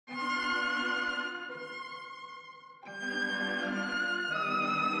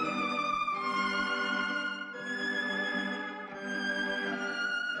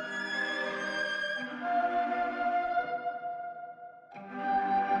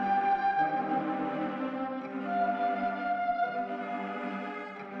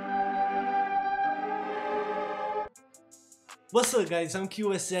What's up guys, I'm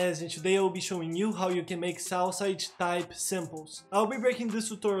Cubeatz and today I'll be showing you how you can make SOUTHSIDE type samples. I'll be breaking this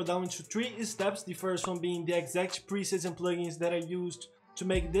tutorial down into 3 steps, the first one being the exact presets and plugins that I used to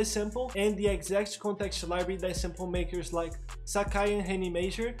make this sample, and the exact context library that sample makers like Sacaii and Henney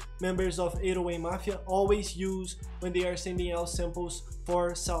Major, members of 808 Mafia, always use when they are sending out samples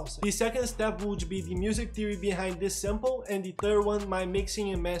for SOUTHSIDE. The second step would be the music theory behind this sample, and the third one, my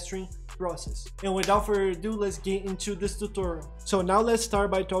mixing and mastering process. And without further ado, let's get into this tutorial. So now let's start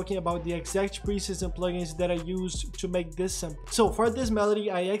by talking about the exact presets and plugins that I used to make this sample. So for this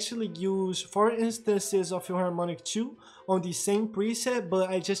melody, I actually use 4 instances of Philharmonic 2 on the same preset, but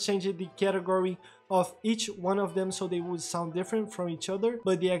I just changed the category of each one of them so they would sound different from each other.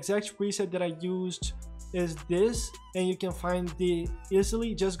 But the exact preset that I used is this, and you can find it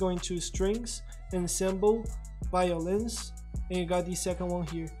easily just going to strings, ensemble, violins, and you got the second one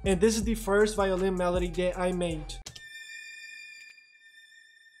here. And this is the first violin melody that I made.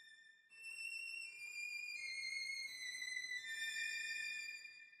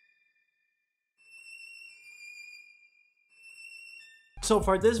 So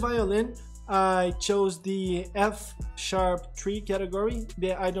for this violin, I chose the F-sharp 3 category.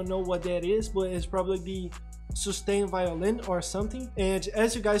 That I don't know what that is, but it's probably the sustained violin or something. And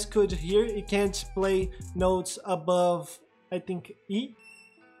as you guys could hear, it can't play notes above, I think, E,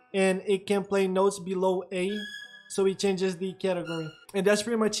 and it can play notes below A, so it changes the category. And that's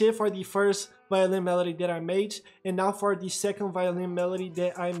pretty much it for the first violin melody that I made. And now for the second violin melody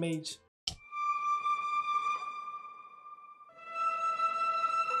that I made.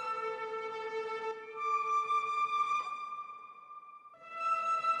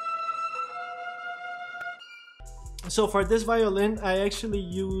 So for this violin, I actually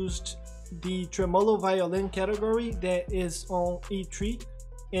used the tremolo violin category that is on E3,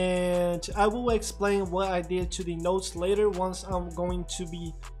 and I will explain what I did to the notes later once I'm going to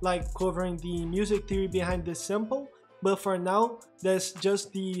be like covering the music theory behind this sample. But for now, that's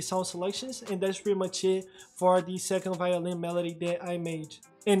just the sound selections, and that's pretty much it for the second violin melody that I made.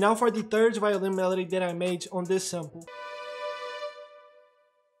 And now for the third violin melody that I made on this sample.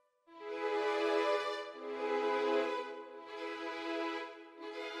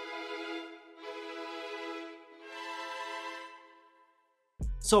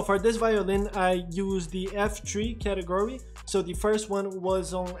 So for this violin, I used the F3 category. So the first one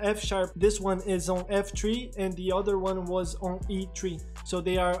was on F sharp, this one is on F3, and the other one was on E3. So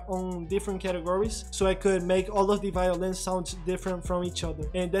they are on different categories, so I could make all of the violins sound different from each other.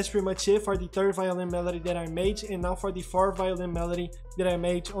 And that's pretty much it for the third violin melody that I made. And now for the fourth violin melody that I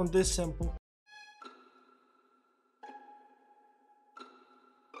made on this sample.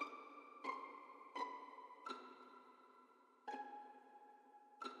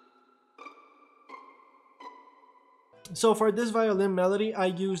 So for this violin melody, I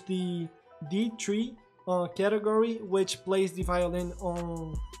use the D3 category, which plays the violin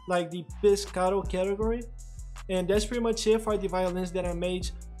on like the pizzicato category. And that's pretty much it for the violins that I made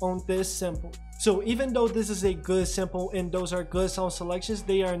on this sample. So even though this is a good sample and those are good sound selections,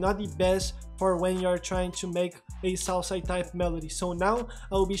 they are not the best for when you're trying to make a SOUTHSIDE type melody. So now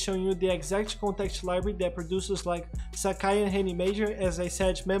I will be showing you the exact context library that producers like Sacaii and Henney Major, as I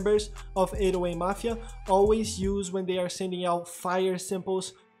said, members of 808 Mafia, always use when they are sending out fire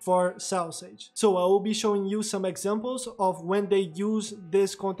samples for SOUTHSIDE. So I will be showing you some examples of when they use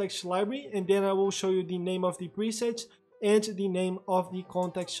this context library, and then I will show you the name of the preset and the name of the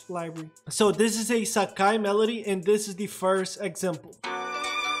context library. So this is a Sacaii melody, and this is the first example.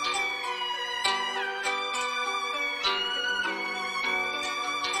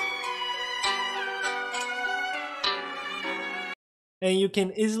 And you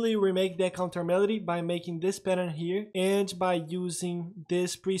can easily remake that counter melody by making this pattern here and by using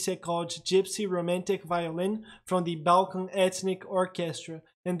this preset called Gypsy Romantic Violin from the Balkan Ethnic Orchestra.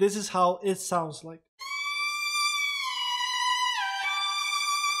 And this is how it sounds like.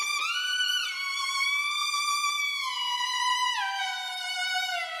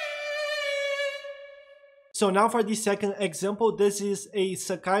 So now for the second example, this is a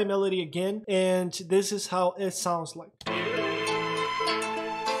Sacaii melody again, and this is how it sounds like.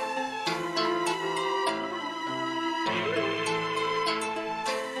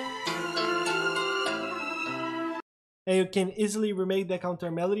 And you can easily remake the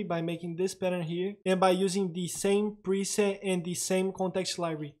counter melody by making this pattern here and by using the same preset and the same context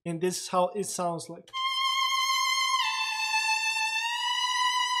library. And this is how it sounds like.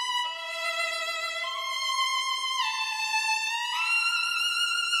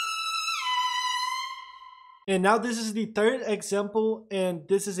 And now this is the third example, and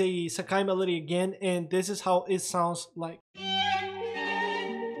this is a Sacaii melody again, and this is how it sounds like.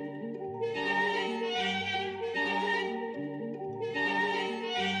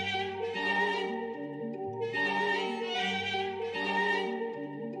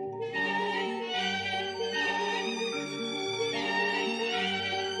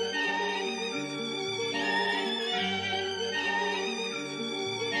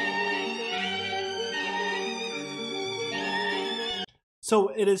 So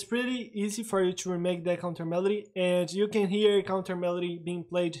it is pretty easy for you to remake that counter melody, and you can hear a counter melody being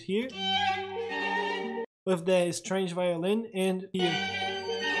played here with the strange violin and here.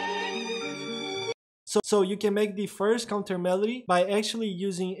 So you can make the first counter melody by actually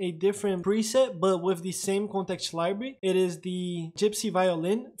using a different preset but with the same context library. It is the Gypsy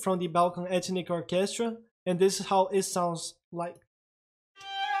violin from the Balkan Ethnic Orchestra, and this is how it sounds like.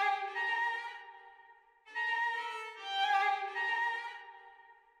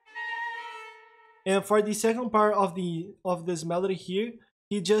 And for the second part of this melody here,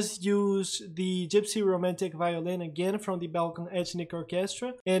 he just used the Gypsy Romantic violin again from the Balkan Ethnic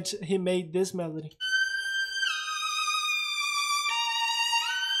Orchestra, and he made this melody.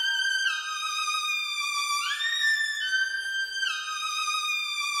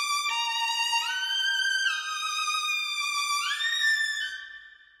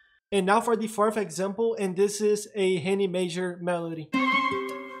 And now for the fourth example, and this is a Henney Major melody.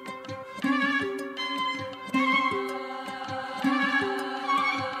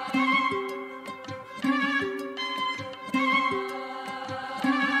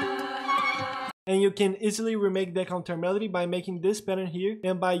 And you can easily remake the counter melody by making this pattern here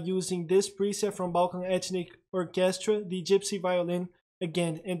and by using this preset from Balkan Ethnic Orchestra, the Gypsy violin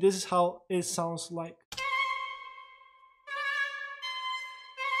again. And this is how it sounds like.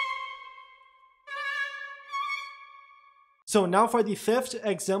 So now for the fifth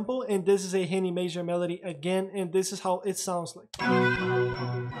example, and this is a Henney Major melody again, and this is how it sounds like.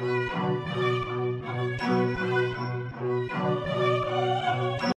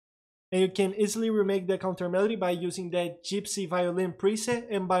 And you can easily remake the counter melody by using that Gypsy violin preset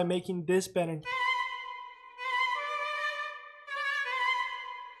and by making this pattern.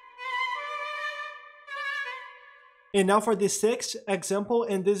 And now for the sixth example,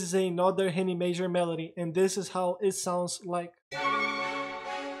 and this is another Henney Major melody, and this is how it sounds like.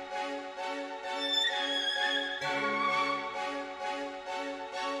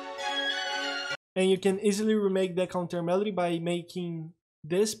 And you can easily remake the counter melody by making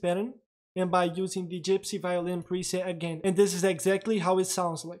this pattern and by using the Gypsy violin preset again, and this is exactly how it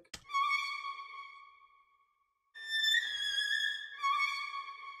sounds like.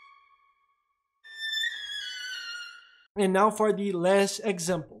 And now for the last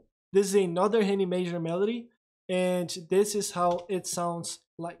example. This is another Henney Major melody, and this is how it sounds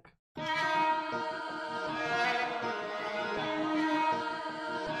like.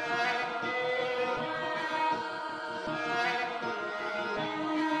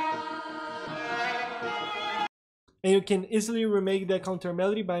 And you can easily remake the counter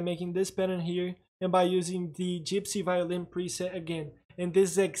melody by making this pattern here and by using the Gypsy violin preset again. And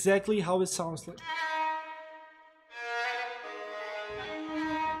this is exactly how it sounds like.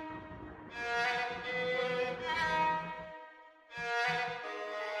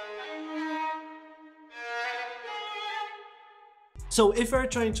 So if you are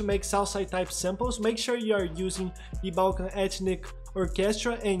trying to make Southside type samples, make sure you are using the Balkan Ethnic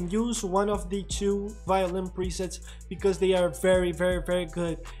Orchestra and use one of the two violin presets because they are very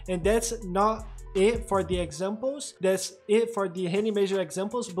good. And that's not it for the examples, that's it for the Henney Major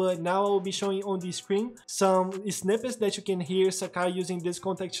examples, but now I will be showing on the screen some snippets that you can hear Sacaii using this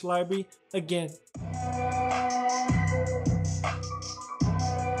context library again.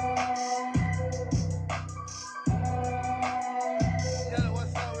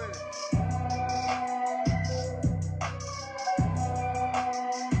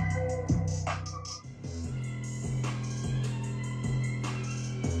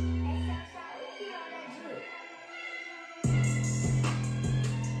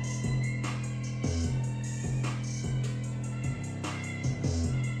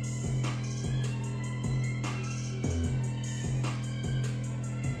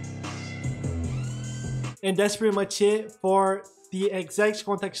 And that's pretty much it for the exact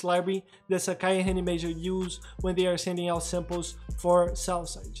context library that Sacaii and Henney Major use when they are sending out samples for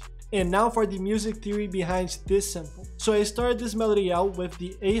Southside. And now for the music theory behind this sample. So I started this melody out with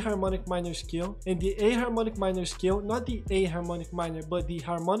the A harmonic minor scale, and the A harmonic minor scale, not the A harmonic minor, but the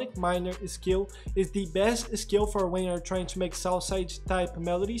harmonic minor scale is the best scale for when you're trying to make Southside type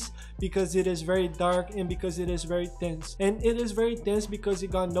melodies because it is very dark and because it is very tense. And it is very tense because you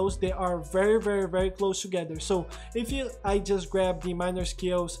got notes that are very close together. So if I just grab the minor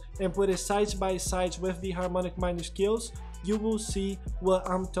scales and put it side by side with the harmonic minor scales, you will see what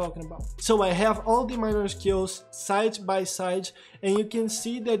I'm talking about. So I have all the minor scales side by side, and you can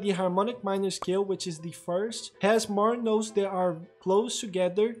see that the harmonic minor scale, which is the first, has more notes that are close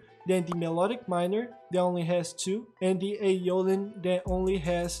together than the melodic minor, that only has 2, and the aeolian that only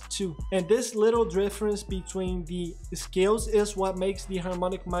has 2. And this little difference between the scales is what makes the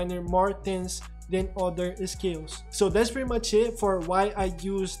harmonic minor more tense than other scales. So that's pretty much it for why I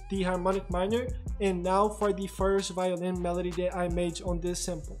used the harmonic minor. And now for the first violin melody that I made on this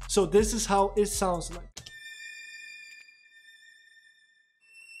sample. So this is how it sounds like.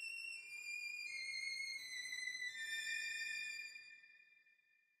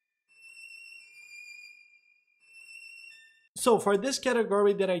 So for this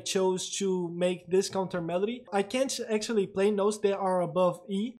category that I chose to make this counter melody, I can't actually play notes that are above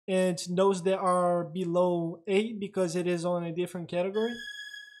E and notes that are below A because it is on a different category.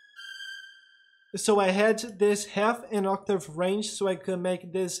 So I had this half an octave range so I could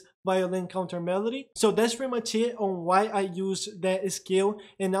make this violin counter melody. So that's pretty much it on why I used that scale.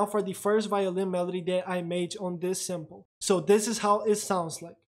 And now for the first violin melody that I made on this sample. So this is how it sounds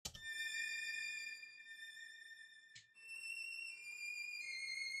like.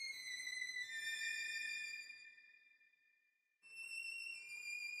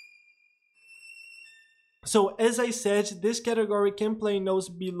 So as I said, this category can play notes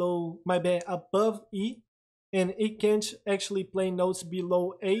below, my bad, above E, and it can't actually play notes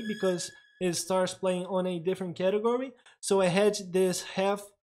below A because it starts playing on a different category. So I had this half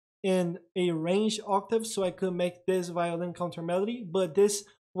in a range octave so I could make this violin counter melody, but this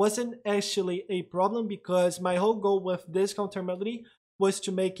wasn't actually a problem because my whole goal with this counter melody was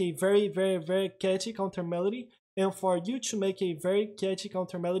to make a very catchy counter melody. And for you to make a very catchy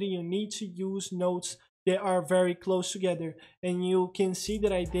counter melody, you need to use notes that are very close together, and you can see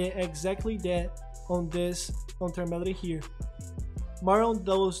that I did exactly that on this counter melody here. More on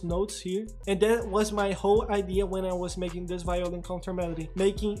those notes here, and that was my whole idea when I was making this violin counter melody,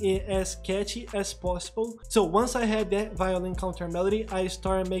 making it as catchy as possible. So once I had that violin counter melody, I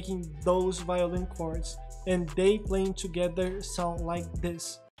started making those violin chords, and they playing together sound like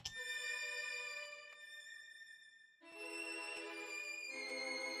this.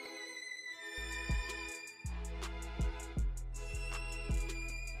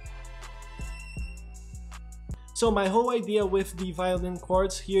 So my whole idea with the violin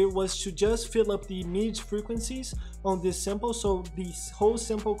chords here was to just fill up the mid frequencies on this sample so this whole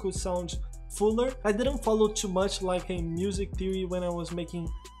sample could sound fuller. I didn't follow too much like a music theory when I was making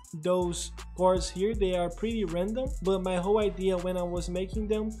those chords here. They are pretty random, but my whole idea when I was making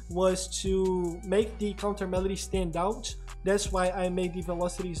them was to make the counter melody stand out. That's why I made the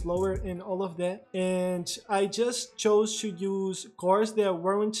velocities lower and all of that. And I just chose to use chords that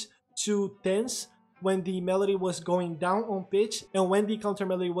weren't too tense when the melody was going down on pitch, and when the counter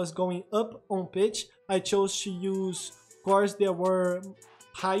melody was going up on pitch, I chose to use chords that were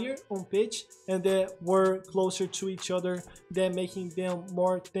higher on pitch and that were closer to each other, than making them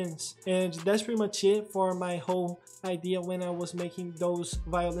more tense. And that's pretty much it for my whole idea when I was making those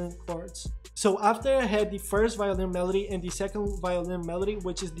violin chords. So after I had the first violin melody and the second violin melody,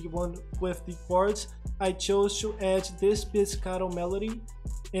 which is the one with the chords, I chose to add this pizzicato melody,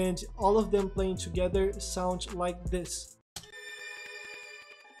 and all of them playing together sound like this.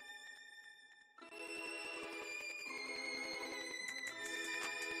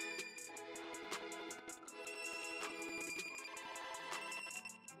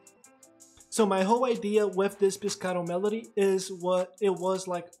 So my whole idea with this pizzicato melody is what it was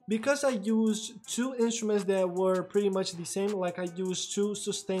like, because I used two instruments that were pretty much the same, like I used two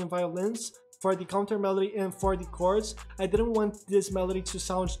sustained violins for the counter melody and for the chords. I didn't want this melody to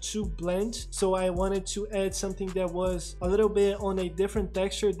sound too bland, so I wanted to add something that was a little bit on a different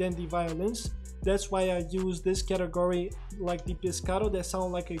texture than the violins. That's why I used this category like the pizzicato that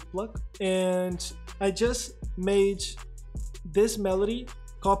sound like a pluck. And I just made this melody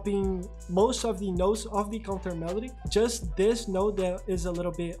copying most of the notes of the counter melody. Just this note that is a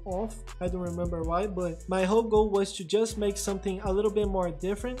little bit off, I don't remember why, but my whole goal was to just make something a little bit more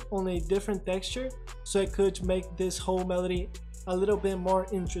different on a different texture so I could make this whole melody a little bit more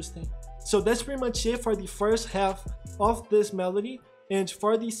interesting. So that's pretty much it for the first half of this melody, and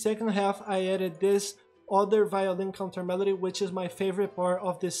for the second half I added this other violin counter melody, which is my favorite part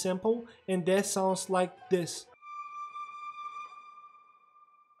of this sample, and that sounds like this.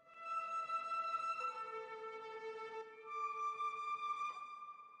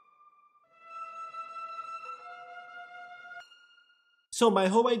 So my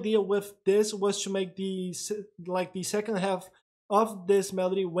whole idea with this was to make the second half of this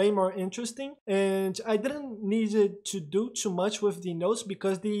melody way more interesting, and I didn't need it to do too much with the notes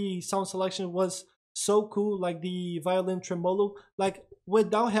because the sound selection was so cool, like the violin tremolo, like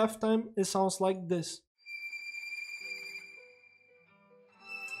without halftime it sounds like this.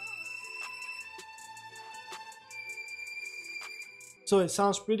 So it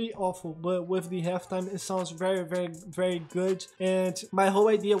sounds pretty awful, but with the halftime it sounds very good. And my whole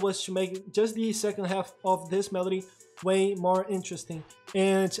idea was to make just the second half of this melody way more interesting,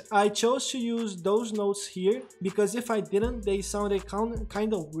 and I chose to use those notes here because if I didn't, they sounded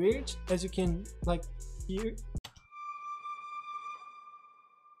kind of weird, as you can like hear.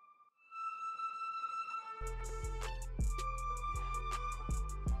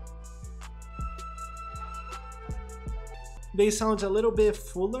 They sound a little bit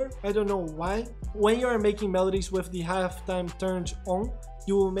fuller. I don't know why. When you are making melodies with the halftime turned on,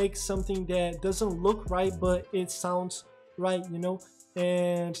 you will make something that doesn't look right, but it sounds right, you know?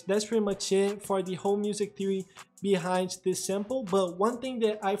 And that's pretty much it for the whole music theory behind this sample. But one thing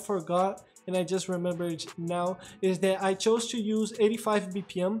that I forgot, and I just remembered now, is that I chose to use 85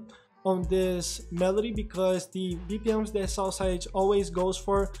 BPM on this melody because the BPMs that Southside always goes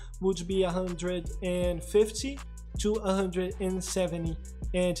for would be 150 to 170,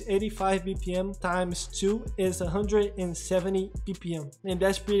 and 85 BPM times 2 is 170 BPM, and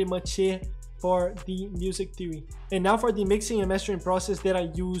that's pretty much it for the music theory. And now for the mixing and mastering process that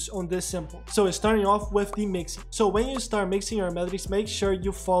I use on this sample. So starting off with the mixing. So when you start mixing your melodies, make sure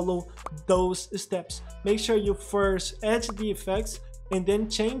you follow those steps. Make sure you first add the effects, and then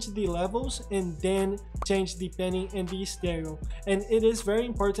change the levels, and then change the panning and the stereo. And it is very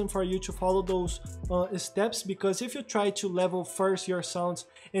important for you to follow those steps, because if you try to level first your sounds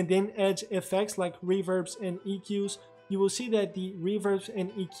and then add effects like reverbs and EQs, you will see that the reverbs and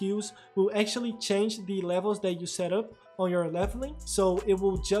EQs will actually change the levels that you set up on your leveling. So it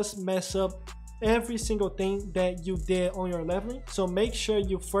will just mess up every single thing that you did on your leveling. So make sure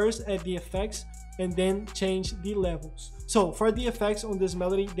you first add the effects and then change the levels. So for the effects on this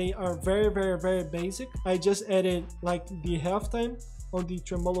melody, they are very basic. I just added like the halftime on the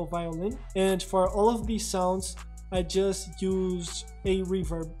tremolo violin, and for all of these sounds I just used a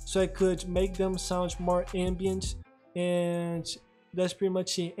reverb so I could make them sound more ambient, and that's pretty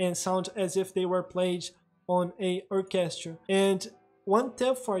much it, and sound as if they were played on a orchestra. And one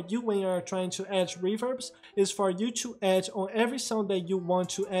tip for you when you are trying to add reverbs is for you to add on every sound that you want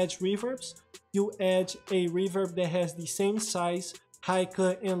to add reverbs, you add a reverb that has the same size, high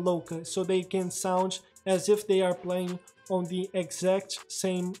cut and low cut, so they can sound as if they are playing on the exact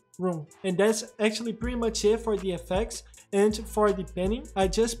same room. And that's actually pretty much it for the effects. And for the panning, I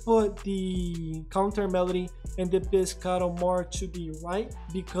just put the counter melody and the pizzicato more to the right,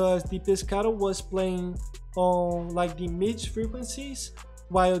 because the pizzicato was playing on like the mid frequencies,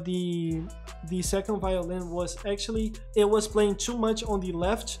 while the second violin was actually, it was playing too much on the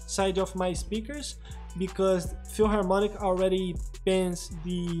left side of my speakers, because Philharmonic already pans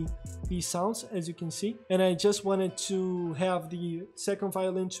the sounds, as you can see, and I just wanted to have the second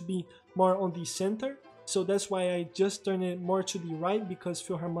violin to be more on the center. So that's why I just turned it more to the right, because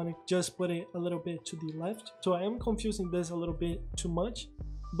Philharmonic just put it a little bit to the left. So I am confusing this a little bit too much,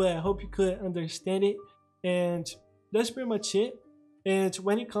 but I hope you could understand it. And that's pretty much it. And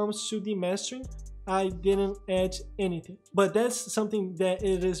when it comes to the mastering, I didn't add anything, but that's something that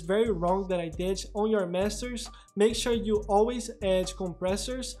it is very wrong that I did. On your masters, make sure you always add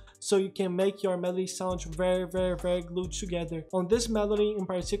compressors so you can make your melody sound very glued together. On this melody in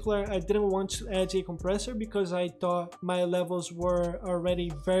particular, I didn't want to add a compressor because I thought my levels were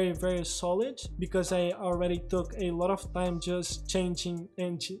already very solid, because I already took a lot of time just changing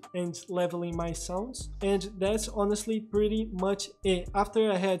and leveling my sounds. And that's honestly pretty much it.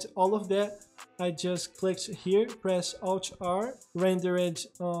 After I had all of that, I just clicked here, press Alt R, rendered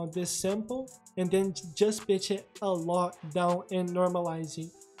this sample, and then just pitch it a lot down and normalize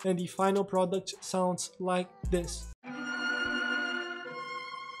it. And the final product sounds like this.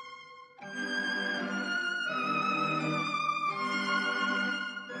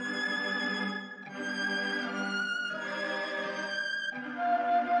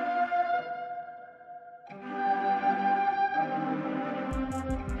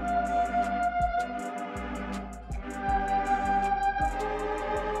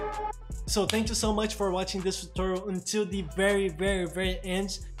 So thank you so much for watching this tutorial until the very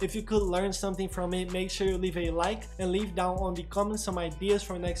end. If you could learn something from it, make sure you leave a like and leave down on the comments some ideas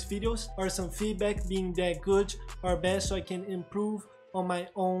for next videos or some feedback being that good or bad, so I can improve on my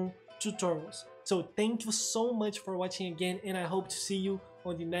own tutorials. So thank you so much for watching again, and I hope to see you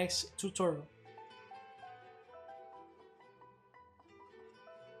on the next tutorial.